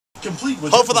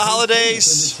Hope for the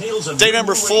holidays. Day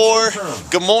number 4.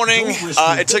 Good morning.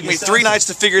 It took me 3 nights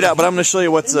to figure it out, but I'm going to show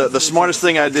you what's the smartest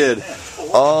thing I did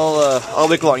all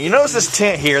week long. You notice this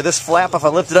tent here, this flap, if I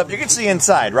lift it up, you can see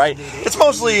inside, right? It's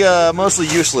mostly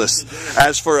useless.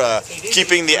 As for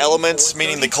keeping the elements,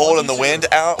 meaning the cold and the wind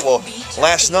out, well,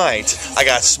 last night I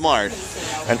got smart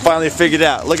and finally figured it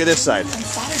out. Look at this side.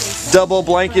 Double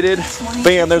blanketed.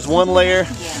 Bam, there's 1 layer.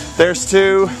 There's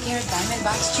 2.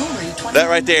 That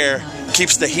right there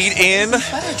keeps the heat in,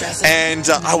 and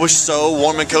I was so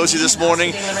warm and cozy this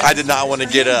morning, I did not want to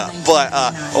get up. But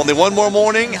only 1 more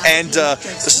morning, and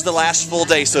this is the last full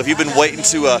day, so if you've been waiting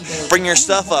to bring your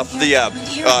stuff up, the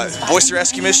Boise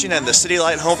Rescue Mission and the City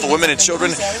Light Home for Women and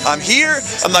Children, I'm here.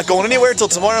 I'm not going anywhere until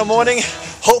tomorrow morning.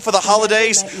 Hope for the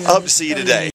holidays. I hope to see you today.